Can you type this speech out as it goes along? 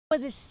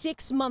Was a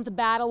 6-month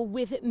battle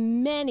with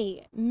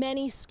many,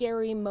 many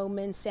scary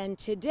moments, and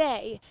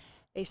today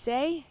they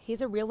say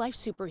he's a real-life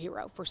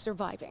superhero for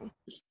surviving.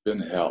 It's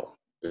been hell.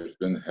 It's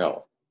been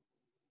hell.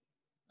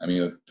 I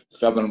mean,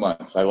 7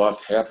 months. I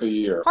lost half a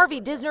year. Harvey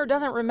Disner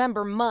doesn't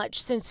remember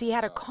much since he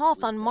had a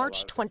cough on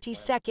March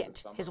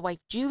 22nd. His wife,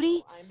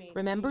 Judy,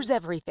 remembers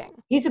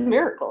everything. He's a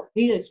miracle.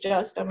 He is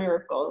just a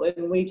miracle,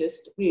 and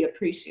we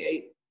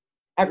appreciate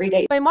every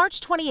day. By March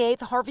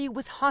 28th, Harvey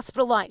was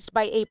hospitalized.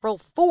 By April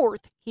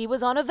 4th, he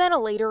was on a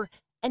ventilator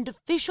and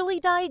officially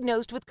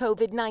diagnosed with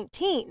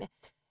COVID-19.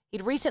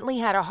 He'd recently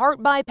had a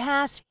heart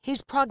bypass.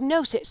 His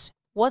prognosis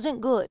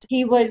wasn't good.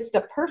 He was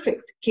the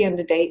perfect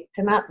candidate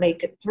to not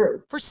make it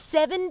through. For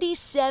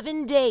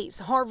 77 days,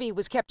 Harvey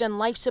was kept on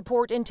life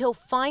support until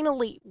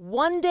finally,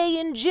 one day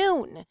in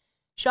June,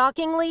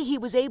 shockingly, he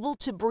was able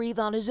to breathe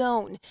on his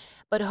own.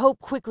 But hope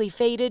quickly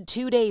faded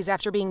 2 days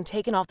after being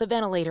taken off the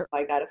ventilator.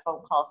 I got a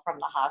phone call from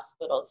the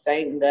hospital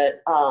saying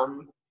that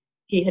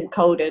he had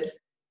coded.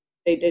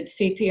 They did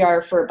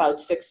CPR for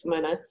about 6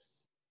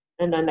 minutes,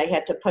 and then they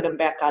had to put him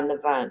back on the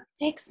vent.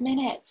 6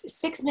 minutes.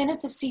 6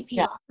 minutes of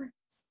CPR?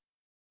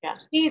 Yeah.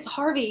 Geez,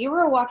 Harvey, you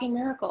were a walking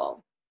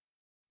miracle.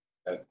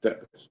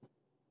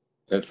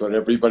 That's what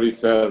everybody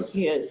says.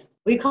 He is.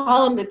 We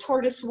call him the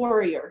tortoise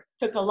warrior.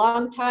 Took a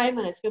long time,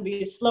 and it's going to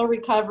be a slow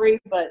recovery,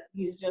 but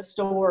he's just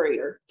a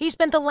warrior. He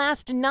spent the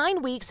last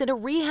 9 weeks in a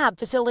rehab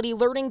facility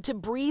learning to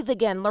breathe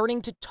again,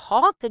 learning to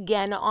talk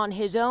again on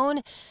his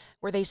own,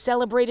 where they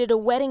celebrated a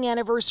wedding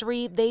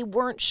anniversary they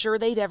weren't sure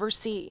they'd ever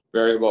see.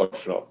 Very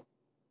emotional.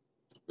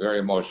 Very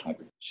emotional.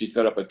 She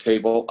set up a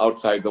table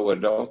outside the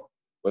window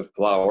with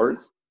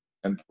flowers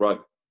and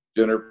brought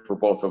dinner for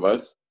both of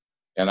us.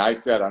 And I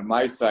sat on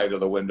my side of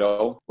the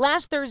window.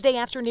 Last Thursday,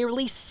 after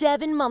nearly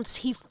 7 months,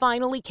 he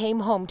finally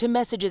came home to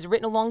messages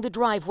written along the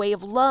driveway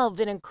of love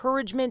and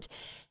encouragement,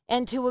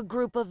 and to a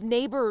group of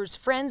neighbors,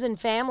 friends, and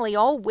family,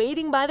 all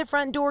waiting by the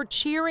front door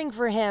cheering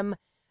for him,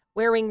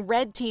 wearing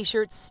red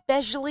T-shirts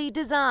specially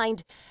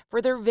designed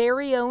for their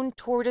very own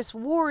tortoise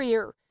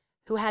warrior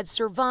who had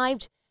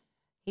survived.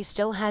 He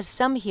still has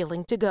some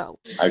healing to go.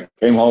 I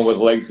came home with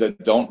legs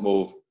that don't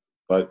move,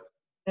 but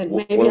and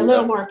maybe a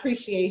little more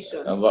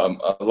appreciation. A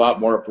lot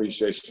more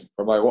appreciation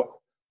for my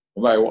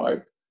wife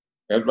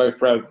and my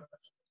friends.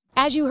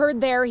 As you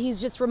heard there,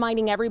 he's just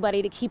reminding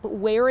everybody to keep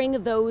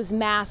wearing those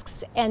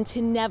masks and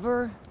to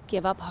never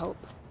give up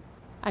hope.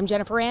 I'm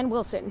Jennifer Ann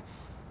Wilson,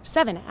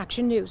 7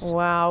 Action News.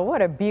 Wow,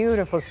 what a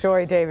beautiful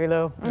story, Davy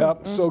Lou.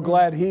 Yep, so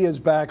glad he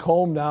is back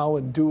home now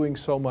and doing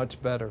so much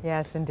better.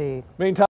 Yes, indeed. Meantime.